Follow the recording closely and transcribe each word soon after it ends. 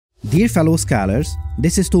Dear fellow scholars,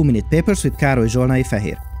 this is 2-Minute Papers with Károly Zsolnai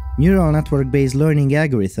Fehér. Neural network-based learning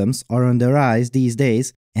algorithms are on the rise these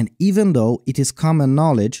days, and even though it is common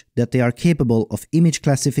knowledge that they are capable of image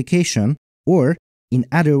classification, or, in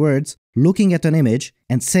other words, looking at an image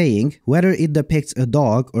and saying whether it depicts a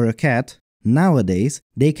dog or a cat, nowadays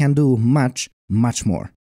they can do much, much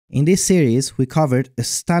more. In this series, we covered a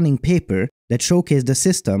stunning paper that showcased a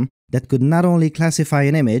system that could not only classify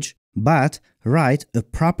an image, but write a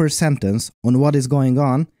proper sentence on what is going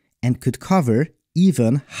on and could cover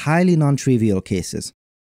even highly non-trivial cases.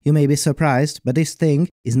 You may be surprised, but this thing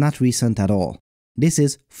is not recent at all. This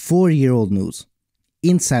is 4-year-old news.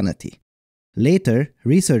 Insanity. Later,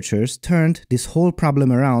 researchers turned this whole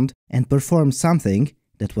problem around and performed something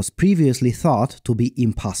that was previously thought to be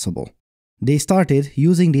impossible. They started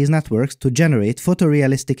using these networks to generate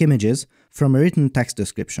photorealistic images from a written text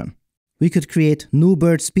description. We could create new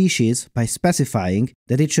bird species by specifying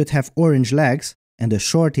that it should have orange legs and a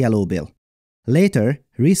short yellow bill. Later,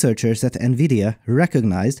 researchers at NVIDIA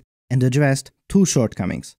recognized and addressed two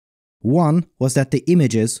shortcomings. One was that the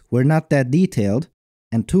images were not that detailed,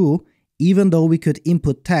 and two, even though we could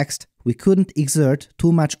input text, we couldn't exert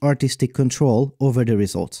too much artistic control over the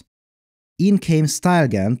results. In came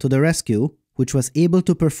StyleGAN to the rescue, which was able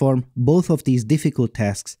to perform both of these difficult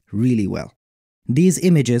tasks really well. These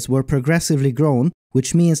images were progressively grown,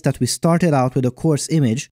 which means that we started out with a coarse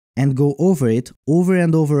image and go over it over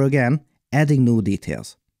and over again, adding new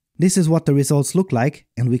details. This is what the results look like,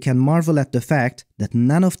 and we can marvel at the fact that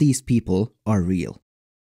none of these people are real.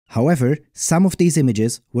 However, some of these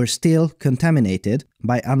images were still contaminated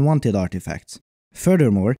by unwanted artifacts.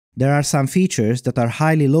 Furthermore, there are some features that are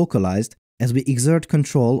highly localized. As we exert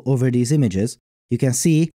control over these images, you can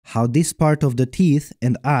see how this part of the teeth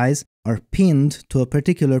and eyes are pinned to a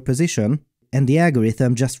particular position, and the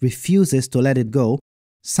algorithm just refuses to let it go,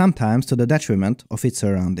 sometimes to the detriment of its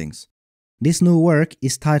surroundings. This new work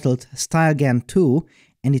is titled StyleGAN2,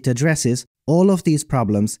 and it addresses all of these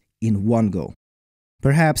problems in one go.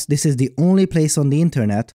 Perhaps this is the only place on the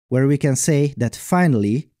internet where we can say that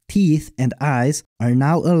finally teeth and eyes are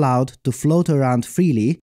now allowed to float around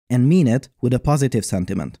freely and mean it with a positive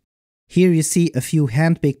sentiment. Here you see a few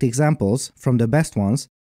hand-picked examples from the best ones,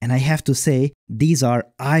 and I have to say, these are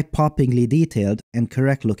eye-poppingly detailed and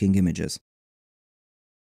correct-looking images.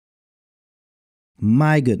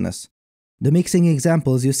 My goodness. The mixing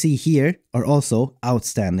examples you see here are also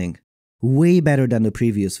outstanding. Way better than the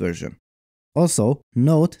previous version. Also,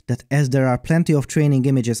 note that as there are plenty of training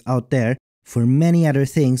images out there for many other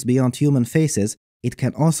things beyond human faces, it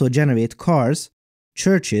can also generate cars,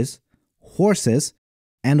 churches, horses,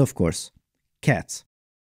 and of course, cats.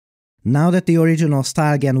 Now that the original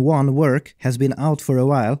StyleGAN1 work has been out for a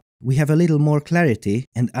while, we have a little more clarity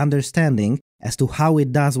and understanding as to how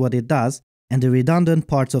it does what it does, and the redundant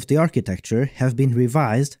parts of the architecture have been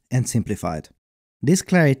revised and simplified. This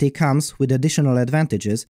clarity comes with additional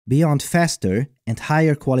advantages beyond faster and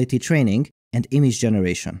higher quality training and image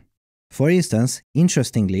generation. For instance,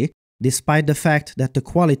 interestingly, despite the fact that the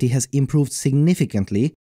quality has improved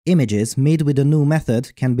significantly, images made with the new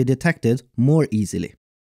method can be detected more easily.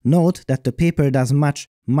 Note that the paper does much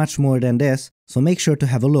more than this, so make sure to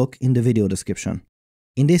have a look in the video description.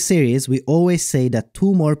 In this series, we always say that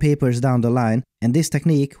 2 more papers down the line, and this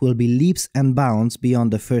technique will be leaps and bounds beyond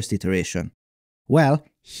the first iteration. Well,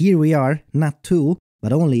 here we are, not 2,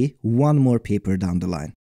 but only 1 more paper down the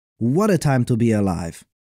line. What a time to be alive!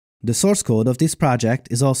 The source code of this project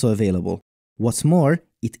is also available. What's more,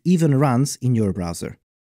 it even runs in your browser.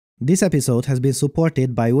 This episode has been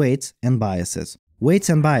supported by Weights and Biases. Weights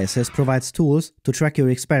and Biases provides tools to track your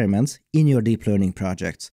experiments in your deep learning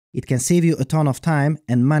projects. It can save you a ton of time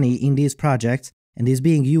and money in these projects and is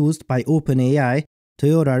being used by OpenAI,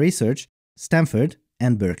 Toyota Research, Stanford,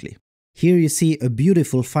 and Berkeley. Here you see a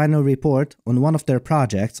beautiful final report on one of their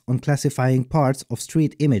projects on classifying parts of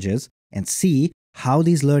street images and see how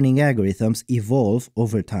these learning algorithms evolve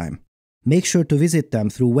over time. Make sure to visit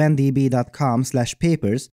them through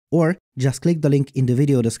wendb.com/papers or just click the link in the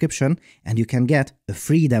video description and you can get a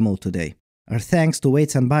free demo today. Our thanks to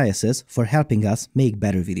Weights and Biases for helping us make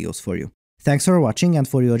better videos for you. Thanks for watching and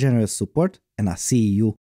for your generous support, and I'll see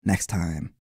you next time.